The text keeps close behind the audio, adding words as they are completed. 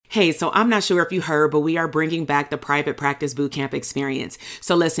Hey, so I'm not sure if you heard, but we are bringing back the private practice bootcamp experience.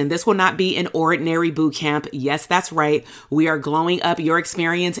 So listen, this will not be an ordinary bootcamp. Yes, that's right. We are glowing up your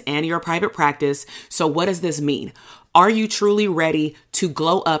experience and your private practice. So what does this mean? Are you truly ready to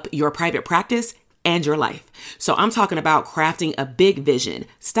glow up your private practice and your life? So I'm talking about crafting a big vision.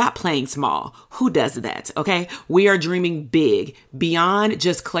 Stop playing small. Who does that? Okay. We are dreaming big. Beyond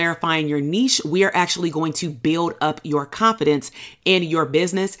just clarifying your niche, we are actually going to build up your confidence in your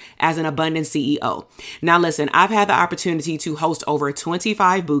business as an abundant CEO. Now, listen, I've had the opportunity to host over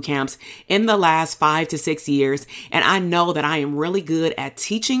 25 boot camps in the last 5 to 6 years, and I know that I am really good at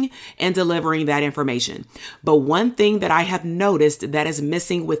teaching and delivering that information. But one thing that I have noticed that is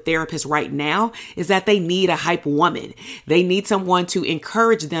missing with therapists right now is that they need a hype woman. They need someone to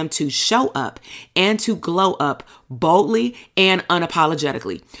encourage them to show up and to glow up boldly and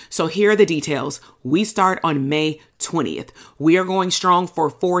unapologetically. So here are the details. We start on May 20th. We are going strong for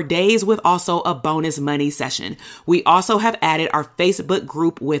 4 days with also a bonus money session. We also have added our Facebook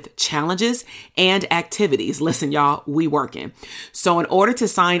group with challenges and activities. Listen, y'all, we working. So in order to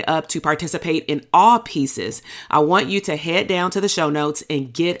sign up to participate in all pieces, I want you to head down to the show notes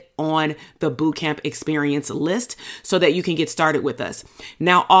and get on the bootcamp experience list so that you can get started with us.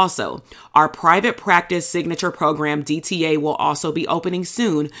 Now, also, our private practice signature program, DTA, will also be opening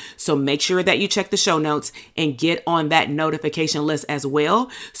soon. So make sure that you check the show notes and get on that notification list as well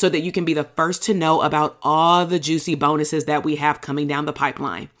so that you can be the first to know about all the juicy bonuses that we have coming down the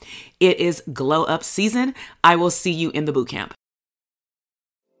pipeline. It is glow up season. I will see you in the bootcamp.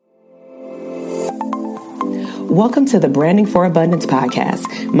 Welcome to the Branding for Abundance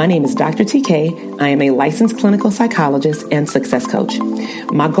podcast. My name is Dr. TK. I am a licensed clinical psychologist and success coach.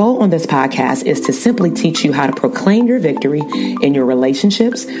 My goal on this podcast is to simply teach you how to proclaim your victory in your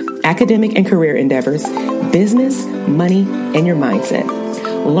relationships, academic and career endeavors, business, money, and your mindset.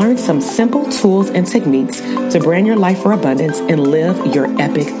 Learn some simple tools and techniques to brand your life for abundance and live your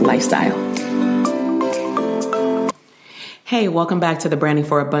epic lifestyle. Hey, welcome back to the Branding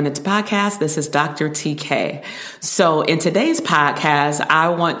for Abundance podcast. This is Dr. TK. So in today's podcast, I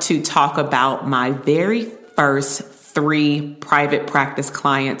want to talk about my very first 3 private practice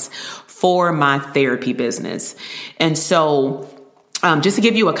clients for my therapy business. And so just to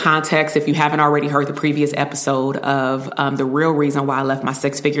give you a context, if you haven't already heard the previous episode of the real reason why I left my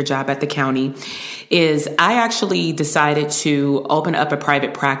 6-figure job at the county, is I actually decided to open up a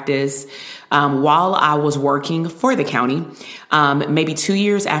private practice while I was working for the county, maybe 2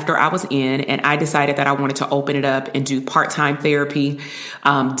 years after I was in, and I decided that I wanted to open it up and do part-time therapy.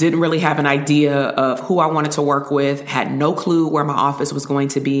 Didn't really have an idea of who I wanted to work with, had no clue where my office was going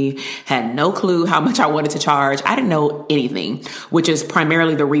to be, had no clue how much I wanted to charge. I didn't know anything, which is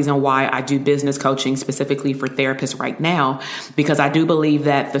primarily the reason why I do business coaching specifically for therapists right now, because I do believe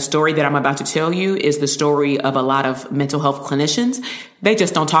that the story that I'm about to tell you is the story of a lot of mental health clinicians. They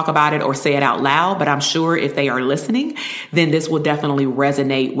just don't talk about it or say it out loud, but I'm sure if they are listening, then this will definitely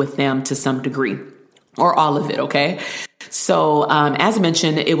resonate with them to some degree or all of it. Okay. So, as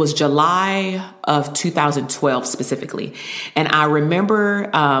mentioned, it was July of 2012 specifically. And I remember,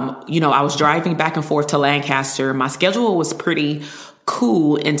 I was driving back and forth to Lancaster. My schedule was pretty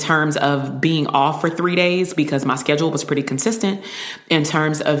cool in terms of being off for 3 days because my schedule was pretty consistent in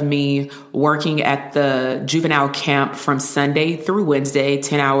terms of me working at the juvenile camp from Sunday through Wednesday,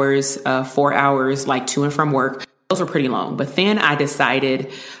 10 hours, 4 hours, like to and from work. Those were pretty long. But then I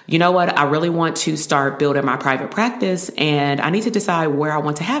decided, you know what? I really want to start building my private practice and I need to decide where I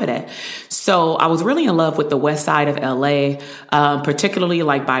want to have it at. So I was really in love with the west side of LA, particularly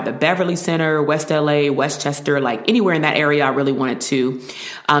like by the Beverly Center, West LA, Westchester, like anywhere in that area I really wanted to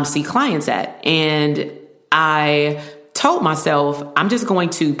see clients at. And I told myself, I'm just going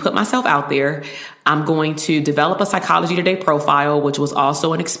to put myself out there. I'm going to develop a Psychology Today profile, which was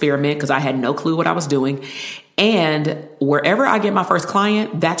also an experiment because I had no clue what I was doing. And wherever I get my first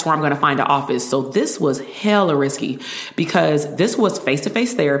client, that's where I'm going to find an office. So this was hella risky because this was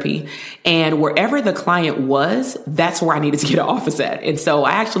face-to-face therapy. And wherever the client was, that's where I needed to get an office at. And so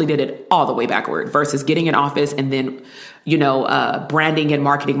I actually did it all the way backward versus getting an office and then, branding and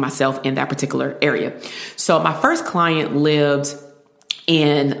marketing myself in that particular area. So my first client lived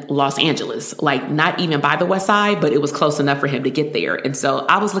in Los Angeles, like not even by the west side, but it was close enough for him to get there. And so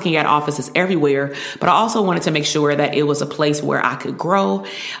I was looking at offices everywhere, but I also wanted to make sure that it was a place where I could grow,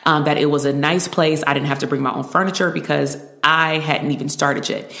 that it was a nice place. I didn't have to bring my own furniture because I hadn't even started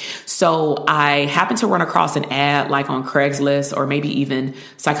yet. So I happened to run across an ad like on Craigslist or maybe even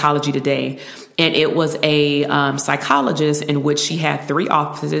Psychology Today. And it was a psychologist in which she had 3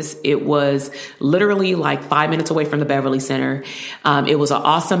 offices. It was literally like 5 minutes away from the Beverly Center. It was an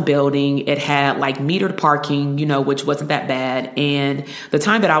awesome building. It had like metered parking, which wasn't that bad. And the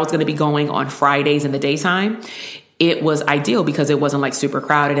time that I was going to be going on Fridays in the daytime, it was ideal because it wasn't like super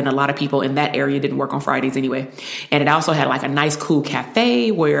crowded, and a lot of people in that area didn't work on Fridays anyway. And it also had like a nice cool cafe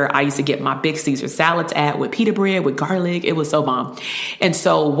where I used to get my big Caesar salads at with pita bread, with garlic. It was so bomb. And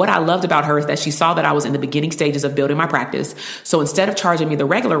so what I loved about her is that she saw that I was in the beginning stages of building my practice. So instead of charging me the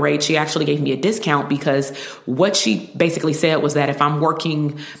regular rate, she actually gave me a discount, because what she basically said was that if I'm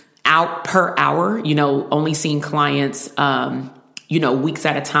working out per hour, only seeing clients, weeks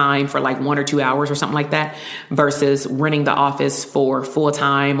at a time for like 1 or 2 hours or something like that, versus renting the office for full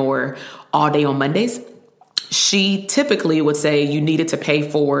time or all day on Mondays. She typically would say you needed to pay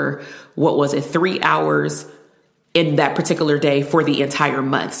for, 3 hours in that particular day for the entire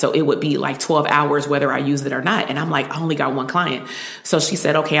month. So it would be like 12 hours, whether I use it or not. And I'm like, I only got 1 client. So she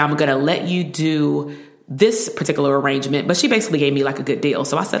said, okay, I'm going to let you do this particular arrangement, but she basically gave me like a good deal.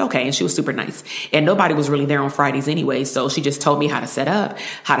 So I said, okay. And she was super nice, and nobody was really there on Fridays anyway. So she just told me how to set up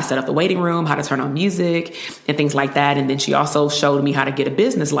the waiting room, how to turn on music and things like that. And then she also showed me how to get a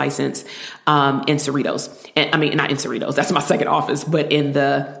business license, in Cerritos. And I mean, not in Cerritos, that's my second office, but in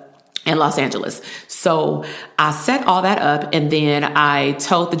Los Angeles. So I set all that up, and then I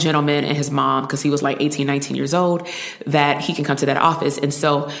told the gentleman and his mom, because he was like 18, 19 years old, that he can come to that office. And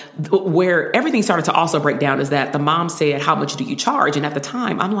so where everything started to also break down is that the mom said, how much do you charge? And at the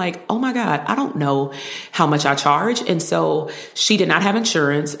time I'm like, oh my God, I don't know how much I charge. And so she did not have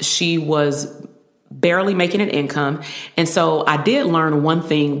insurance. She was barely making an income. And so I did learn one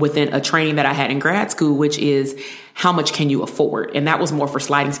thing within a training that I had in grad school, which is, how much can you afford? And that was more for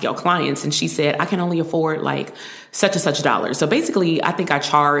sliding scale clients. And she said, I can only afford like such and such dollars. So basically, I think I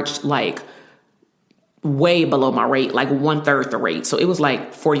charged like way below my rate, like 1/3 the rate. So it was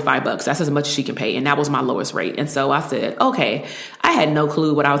like $45. That's as much as she can pay. And that was my lowest rate. And so I said, okay, I had no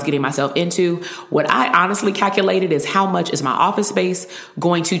clue what I was getting myself into. What I honestly calculated is, how much is my office space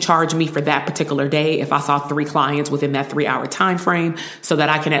going to charge me for that particular day if I saw 3 clients within that 3-hour time frame, so that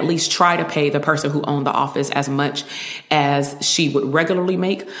I can at least try to pay the person who owned the office as much as she would regularly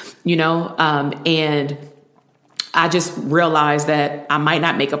make, and I just realized that I might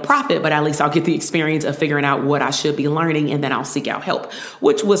not make a profit, but at least I'll get the experience of figuring out what I should be learning, and then I'll seek out help,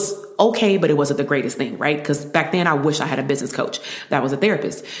 which was okay, but it wasn't the greatest thing, right? Because back then I wish I had a business coach that was a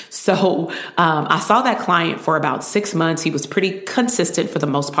therapist. So I saw that client for about 6 months. He was pretty consistent for the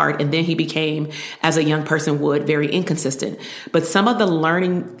most part, and then he became, as a young person would, very inconsistent. But some of the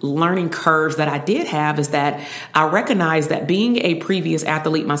learning curves that I did have is that I recognized that being a previous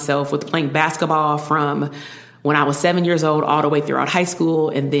athlete myself, with playing basketball from when I was 7 years old all the way throughout high school,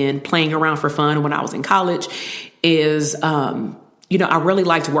 and then playing around for fun when I was in college, is, I really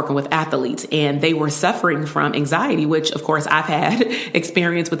liked working with athletes, and they were suffering from anxiety, which of course I've had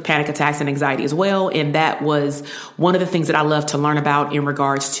experience with panic attacks and anxiety as well. And that was one of the things that I love to learn about in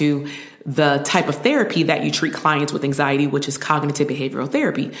regards to the type of therapy that you treat clients with anxiety, which is cognitive behavioral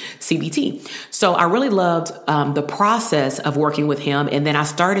therapy, CBT. So I really loved the process of working with him. And then I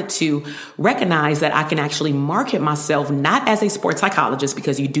started to recognize that I can actually market myself not as a sports psychologist,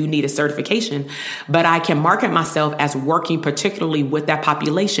 because you do need a certification, but I can market myself as working particularly with that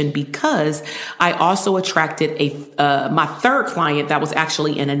population, because I also attracted my third client that was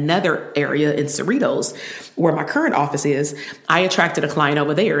actually in another area in Cerritos, where my current office is. I attracted a client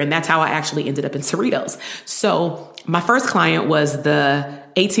over there, and that's how I actually ended up in Cerritos. So my first client was the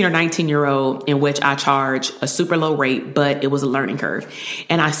 18 or 19-year-old, in which I charge a super low rate, but it was a learning curve.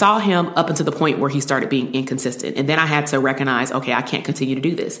 And I saw him up until the point where he started being inconsistent. And then I had to recognize, okay, I can't continue to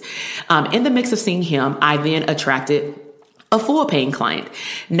do this. In the mix of seeing him, I then attracted a full paying client.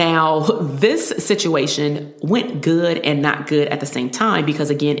 Now, this situation went good and not good at the same time, because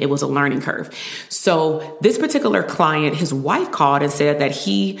again, it was a learning curve. So this particular client, his wife called and said that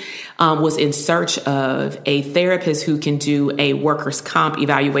he was in search of a therapist who can do a workers' comp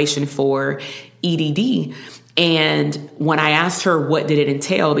evaluation for EDD. And when I asked her what did it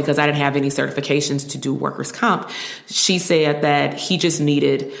entail, because I didn't have any certifications to do workers' comp, she said that he just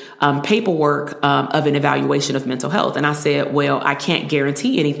needed paperwork of an evaluation of mental health. And I said, well, I can't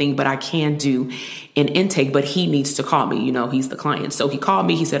guarantee anything, but I can do an intake, but he needs to call me. He's the client. So he called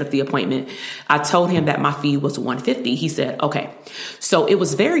me, he set up the appointment. I told him that my fee was $150. He said, okay. So it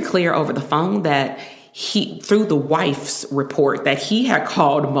was very clear over the phone that through the wife's report, that he had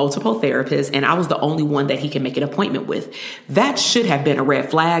called multiple therapists and I was the only one that he can make an appointment with. That should have been a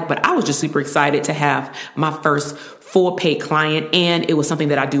red flag, but I was just super excited to have my first full paid client. And it was something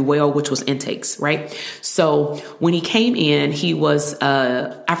that I do well, which was intakes, right? So when he came in, he was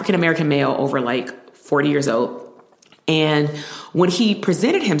African-American male over like 40 years old. And when he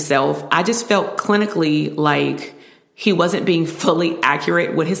presented himself, I just felt clinically like he wasn't being fully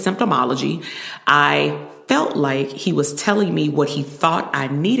accurate with his symptomology. I felt like he was telling me what he thought I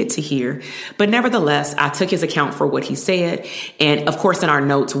needed to hear. But nevertheless, I took his account for what he said. And of course, in our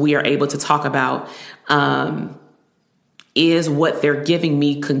notes, we are able to talk about, is what they're giving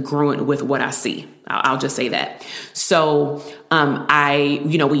me congruent with what I see? I'll just say that. So,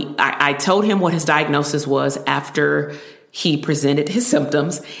 I told him what his diagnosis was after he presented his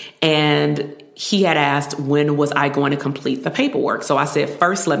symptoms, and he had asked, when was I going to complete the paperwork? So I said,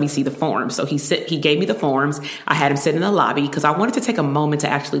 first, let me see the forms. So he gave me the forms. I had him sit in the lobby because I wanted to take a moment to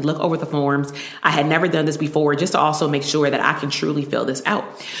actually look over the forms. I had never done this before, just to also make sure that I can truly fill this out.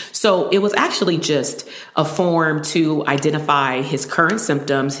 So it was actually just a form to identify his current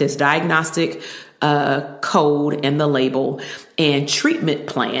symptoms, his diagnostic code and the label, and treatment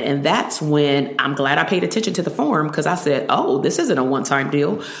plan. And that's when I'm glad I paid attention to the form, because I said, oh, this isn't a one-time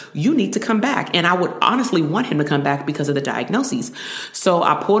deal. You need to come back. And I would honestly want him to come back because of the diagnoses. So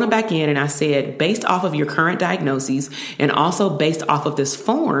I pulled him back in and I said, based off of your current diagnoses and also based off of this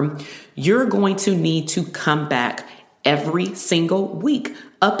form, you're going to need to come back every single week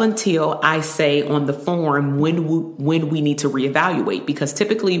up until I say on the form when we need to reevaluate. Because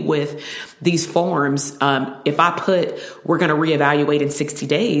typically with these forms, if I put we're going to reevaluate in 60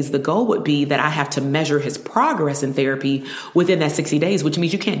 days, the goal would be that I have to measure his progress in therapy within that 60 days, which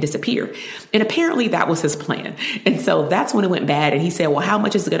means you can't disappear. And apparently that was his plan. And so that's when it went bad. And he said, well, how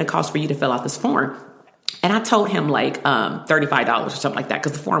much is it going to cost for you to fill out this form? And I told him like $35 or something like that,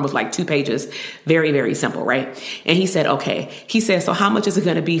 because the form was like 2 pages, very, very simple, right? And he said, okay. He said, so how much is it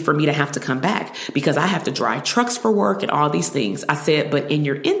going to be for me to have to come back? Because I have to drive trucks for work and all these things. I said, but in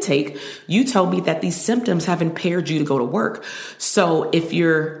your intake, you told me that these symptoms have impaired you to go to work. So if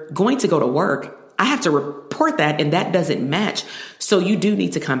you're going to go to work, I have to report that, and that doesn't match. So you do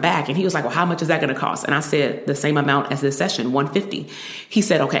need to come back. And he was like, well, how much is that going to cost? And I said, the same amount as this session, $150. He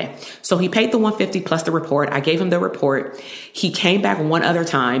said, okay. So he paid the $150 plus the report. I gave him the report. He came back one other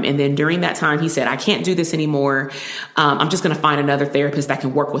time. And then during that time, he said, I can't do this anymore. I'm just going to find another therapist that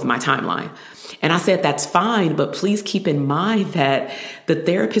can work with my timeline. And I said, that's fine, but please keep in mind that the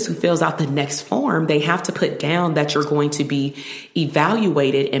therapist who fills out the next form, they have to put down that you're going to be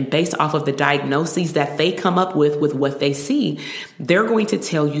evaluated, and based off of the diagnoses that they come up with what they see, they're going to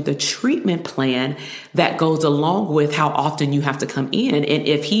tell you the treatment plan that goes along with how often you have to come in. And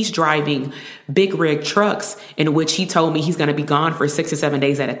if he's driving big rig trucks, in which he told me he's going to be gone for 6 to 7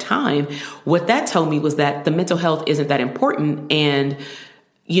 days at a time, what that told me was that the mental health isn't that important. And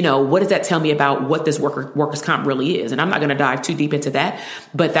what does that tell me about what this workers' comp really is? And I'm not going to dive too deep into that,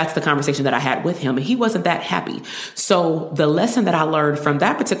 but that's the conversation that I had with him. And he wasn't that happy. So the lesson that I learned from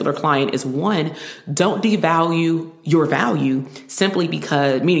that particular client is, one, don't devalue your value simply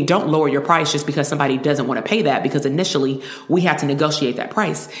because, meaning don't lower your price just because somebody doesn't want to pay that, because initially we had to negotiate that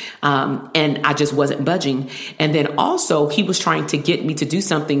price. And I just wasn't budging. And then also he was trying to get me to do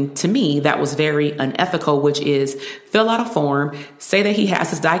something to me that was very unethical, which is fill out a form, say that he has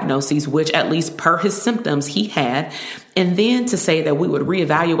his diagnoses, which at least per his symptoms he had, and then to say that we would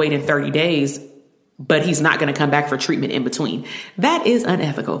reevaluate in 30 days, but he's not going to come back for treatment in between. That is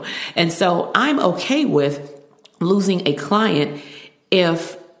unethical. And so I'm okay with losing a client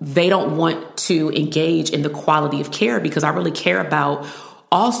if they don't want to engage in the quality of care, because I really care about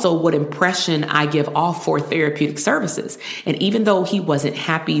also what impression I give off for therapeutic services. And even though he wasn't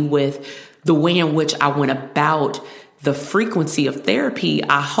happy with the way in which I went about the frequency of therapy,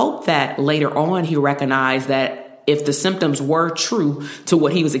 I hope that later on he recognized that if the symptoms were true to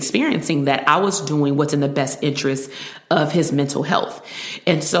what he was experiencing, that I was doing what's in the best interest of his mental health.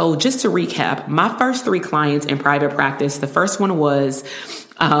 And so just to recap, my first 3 clients in private practice, the first one was,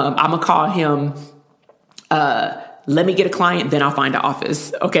 I'm going to call him, let me get a client, then I'll find an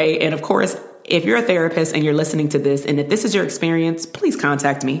office. Okay. And of course, if you're a therapist and you're listening to this, and if this is your experience, please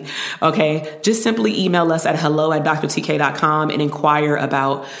contact me. Okay. Just simply email us at hello@drtk.com and inquire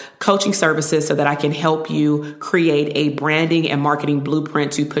about coaching services so that I can help you create a branding and marketing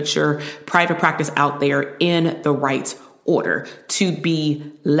blueprint to put your private practice out there in the right order. to be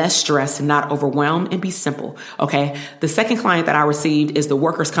less stressed, not overwhelmed, and be simple. Okay. The second client that I received is the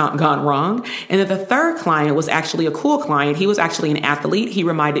workers' comp gone wrong. And then the third client was actually a cool client. He was actually an athlete. He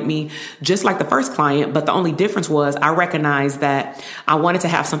reminded me just like the first client, but the only difference was I recognized that I wanted to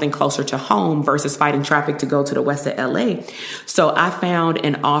have something closer to home versus fighting traffic to go to the west of LA. So I found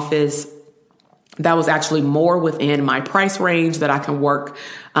an office that was actually more within my price range that I can work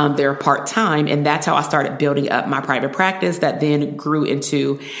there part-time. And that's how I started building up my private practice that then grew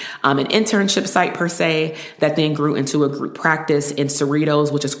into an internship site per se, that then grew into a group practice in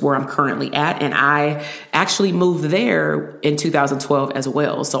Cerritos, which is where I'm currently at. And I actually moved there in 2012 as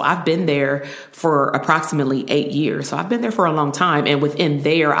well. So I've been there for approximately 8 years. So I've been there for a long time. And within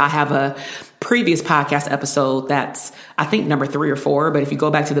there, I have a previous podcast episode that's, I think, number 3 or 4. But if you go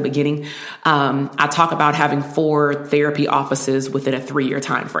back to the beginning, I talk about having 4 therapy offices within a 3-year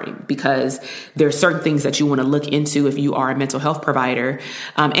time frame, because there are certain things that you want to look into if you are a mental health provider,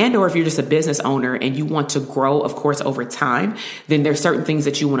 and or if you're just a business owner and you want to grow, of course, over time, then there's certain things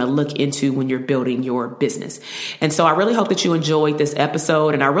that you want to look into when you're building your business. And so I really hope that you enjoyed this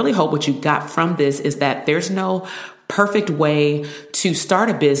episode. And I really hope what you got from this is that there's no perfect way to start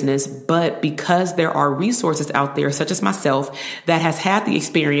a business, but because there are resources out there, such as myself, that has had the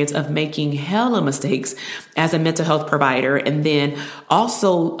experience of making hella mistakes as a mental health provider, and then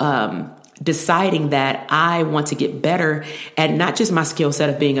also deciding that I want to get better at not just my skill set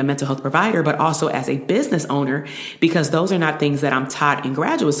of being a mental health provider, but also as a business owner, because those are not things that I'm taught in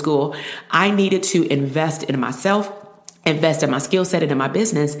graduate school. I needed to invest in myself, invest in my skill set and in my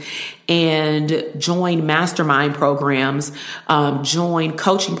business, and join mastermind programs, join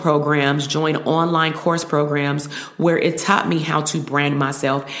coaching programs, join online course programs where it taught me how to brand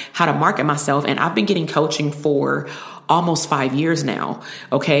myself, how to market myself. And I've been getting coaching for almost 5 years now.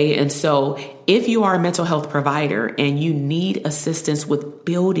 Okay. And so if you are a mental health provider and you need assistance with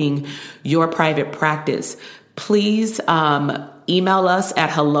building your private practice, please, email us at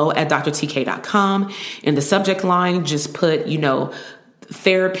hello@drtk.com. In the subject line, just put,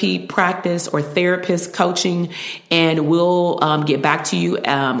 therapy practice or therapist coaching, and we'll get back to you,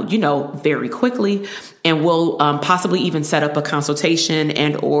 very quickly. And we'll possibly even set up a consultation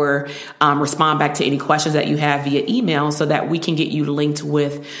and or respond back to any questions that you have via email, so that we can get you linked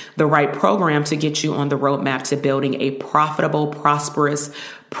with the right program to get you on the roadmap to building a profitable, prosperous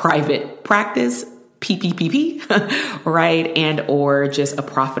private practice, PPPP, right? And or just a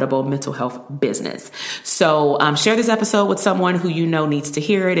profitable mental health business. So share this episode with someone who you know needs to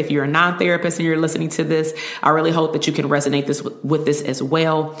hear it. If you're a non-therapist and you're listening to this, I really hope that you can resonate with this as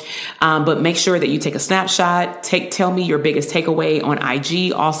well. But make sure that you take a snapshot. Tell me your biggest takeaway on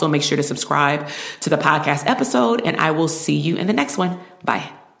IG. Also, make sure to subscribe to the podcast episode, and I will see you in the next one. Bye.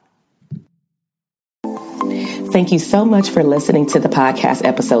 Thank you so much for listening to the podcast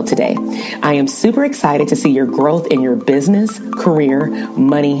episode today. I am super excited to see your growth in your business, career,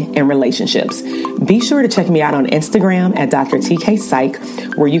 money, and relationships. Be sure to check me out on Instagram at Dr. TK Psych,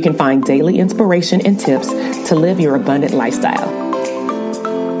 where you can find daily inspiration and tips to live your abundant lifestyle.